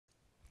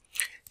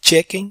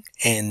checking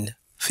and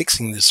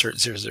fixing the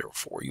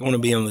CERT004. You want to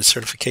be on the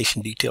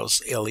Certification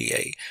Details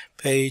LEA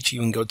page. You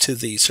can go to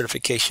the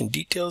Certification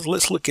Details.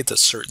 Let's look at the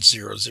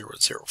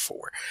CERT004.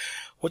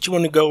 What you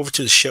want to go over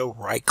to the show,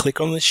 right click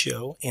on the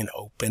show and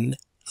open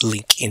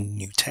link in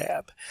new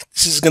tab.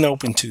 This is going to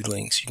open two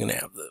links. You're going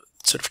to have the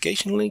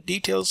certification link,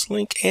 details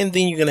link, and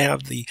then you're going to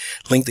have the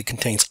link that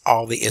contains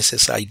all the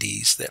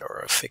SSIDs that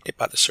are affected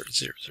by the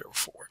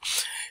CERT004.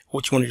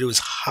 What you want to do is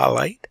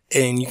highlight,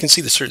 and you can see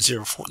the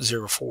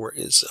CERT004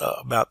 is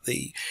about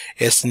the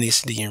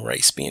ethnicity and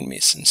race being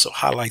missing. So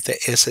highlight the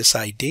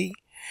SSID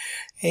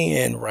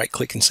and right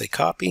click and say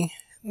copy,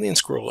 and then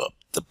scroll up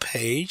the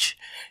page,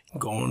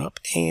 go on up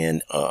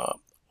and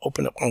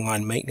open up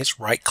online maintenance.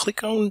 Right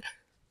click on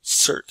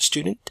Cert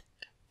Student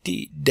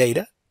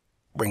Data,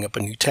 bring up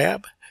a new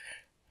tab.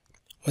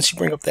 Once you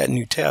bring up that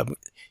new tab,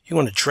 you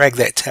want to drag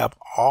that tab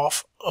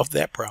off of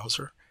that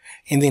browser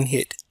and then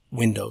hit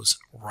Windows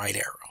right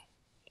arrow.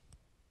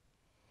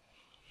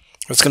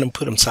 It's going to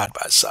put them side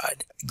by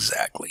side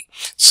exactly.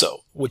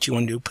 So what you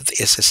want to do, put the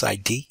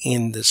SSID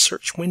in the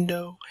search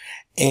window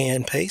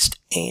and paste,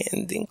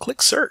 and then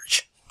click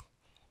search.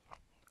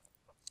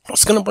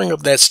 It's going to bring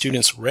up that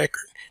student's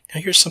record. Now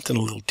here's something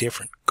a little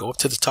different. Go up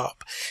to the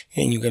top,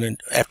 and you're going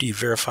to, after you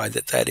verify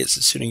that that is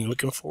the student you're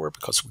looking for,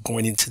 because we're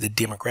going into the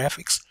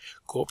demographics,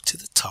 go up to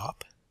the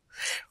top,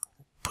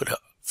 put a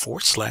 /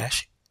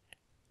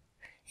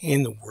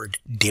 in the word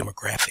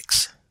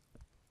demographics.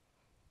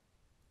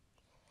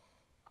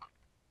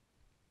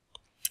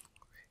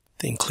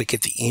 Then click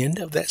at the end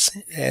of that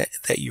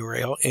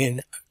URL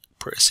and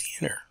press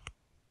enter.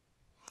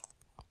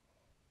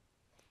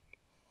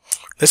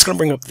 That's going to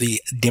bring up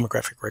the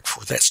demographic record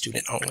for that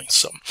student only.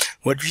 So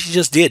what you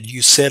just did,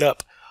 you set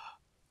up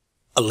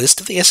a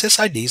list of the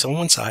SSIDs on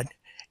one side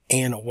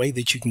and a way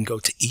that you can go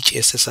to each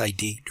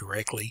SSID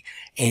directly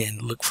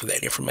and look for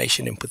that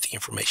information and put the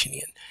information in.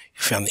 You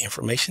found the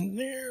information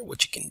there.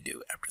 What you can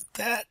do after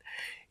that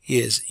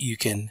is you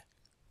can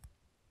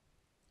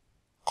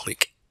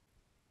click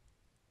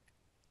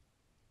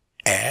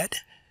add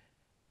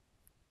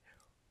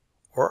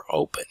or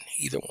open,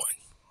 either one.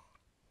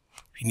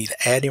 If you need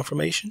to add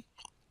information,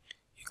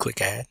 you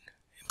click add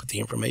and put the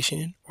information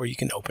in, or you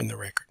can open the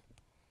record.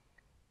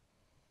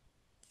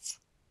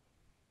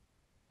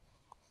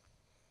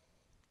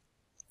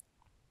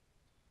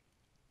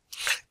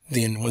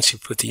 Then once you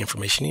put the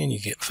information in, you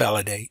get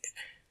validate.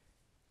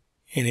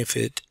 And if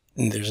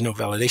there's no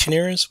validation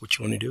errors, what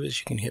you want to do is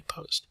you can hit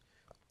post.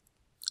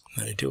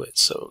 And that'll do it.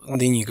 So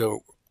then you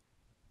go,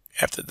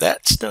 after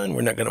that's done,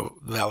 we're not going to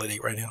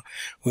validate right now.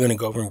 We're going to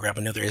go over and grab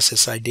another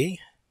SSID.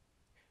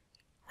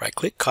 Right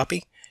click,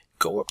 copy,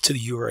 go up to the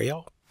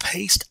URL,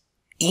 paste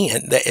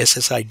in the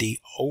SSID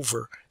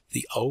over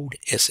the old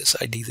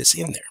SSID that's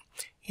in there.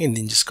 And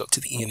then just go to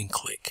the end and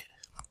click.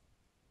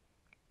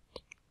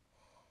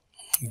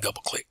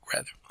 Double click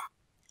rather.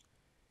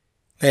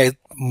 That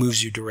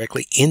moves you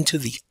directly into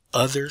the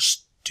other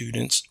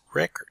student's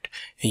record.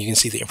 And you can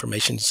see the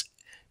information's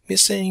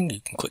missing. You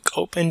can click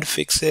open to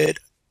fix it.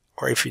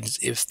 Or if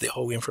the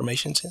whole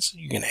information's in, so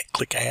you can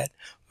click add,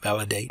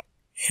 validate,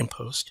 and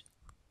post.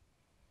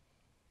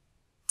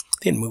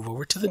 Then move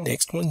over to the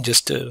next one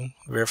just to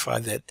verify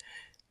that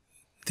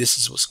this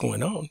is what's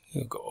going on.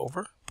 You go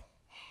over,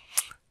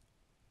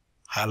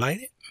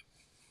 highlight it,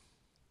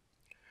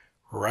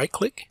 right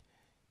click,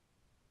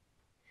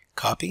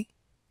 copy.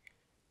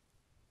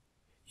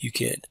 You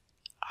can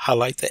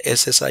highlight the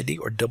SSID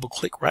or double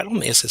click right on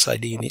the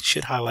SSID and it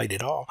should highlight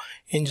it all.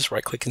 And just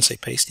right click and say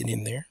paste it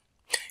in there.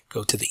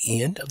 Go to the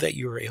end of that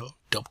URL,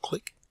 double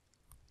click.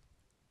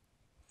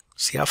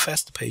 See how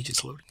fast the page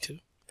is loading to?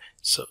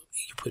 So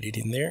you put it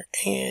in there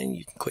and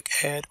you can click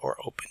add or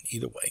open,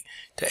 either way,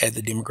 to add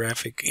the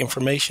demographic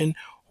information,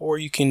 or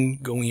you can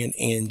go in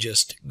and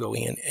just go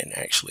in and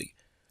actually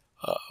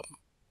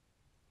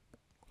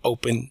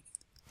open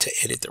to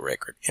edit the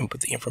record and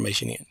put the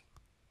information in.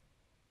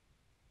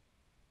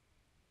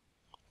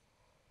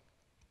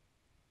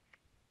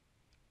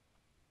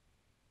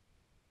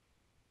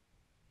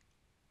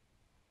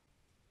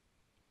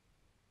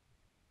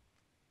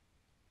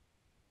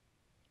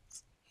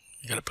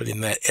 You got to put in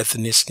that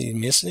ethnicity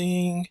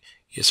missing,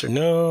 yes or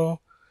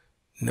no.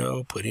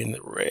 No, put in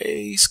the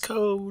race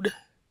code.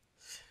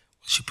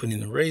 Once you put in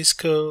the race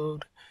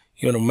code,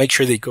 you want to make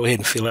sure that you go ahead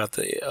and fill out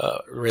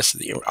the rest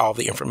of all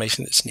the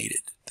information that's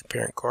needed. The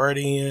parent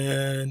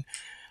guardian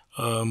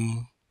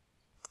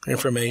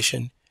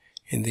information,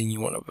 and then you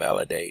want to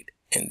validate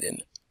and then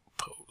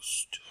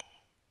post.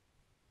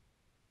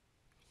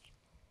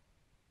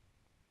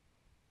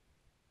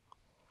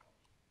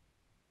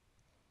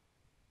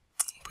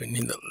 Putting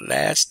in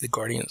the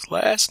guardian's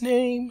last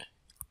name.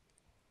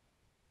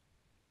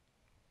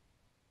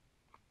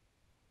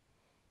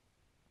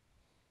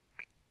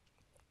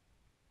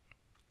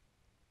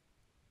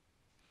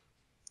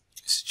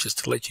 This is just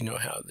to let you know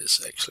how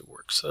this actually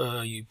works.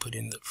 You put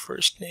in the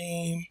first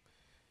name,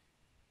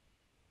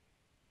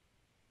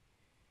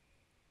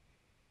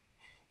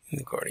 and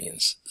the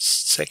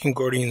second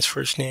guardian's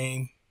first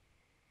name,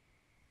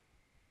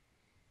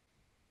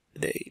 the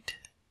date.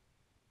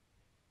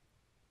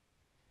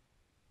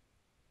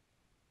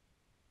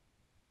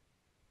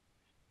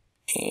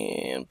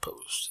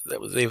 post.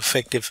 That was the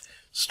effective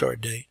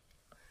start date.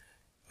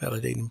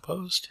 Validate and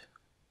post.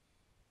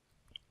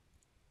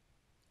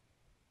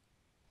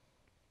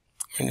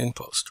 And then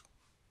post.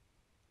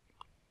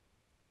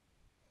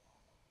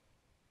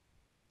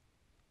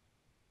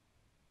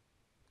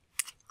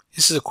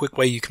 This is a quick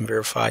way you can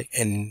verify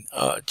and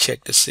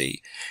check to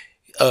see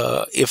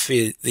if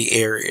the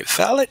error is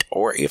valid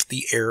or if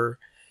the error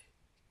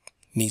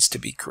needs to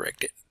be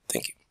corrected.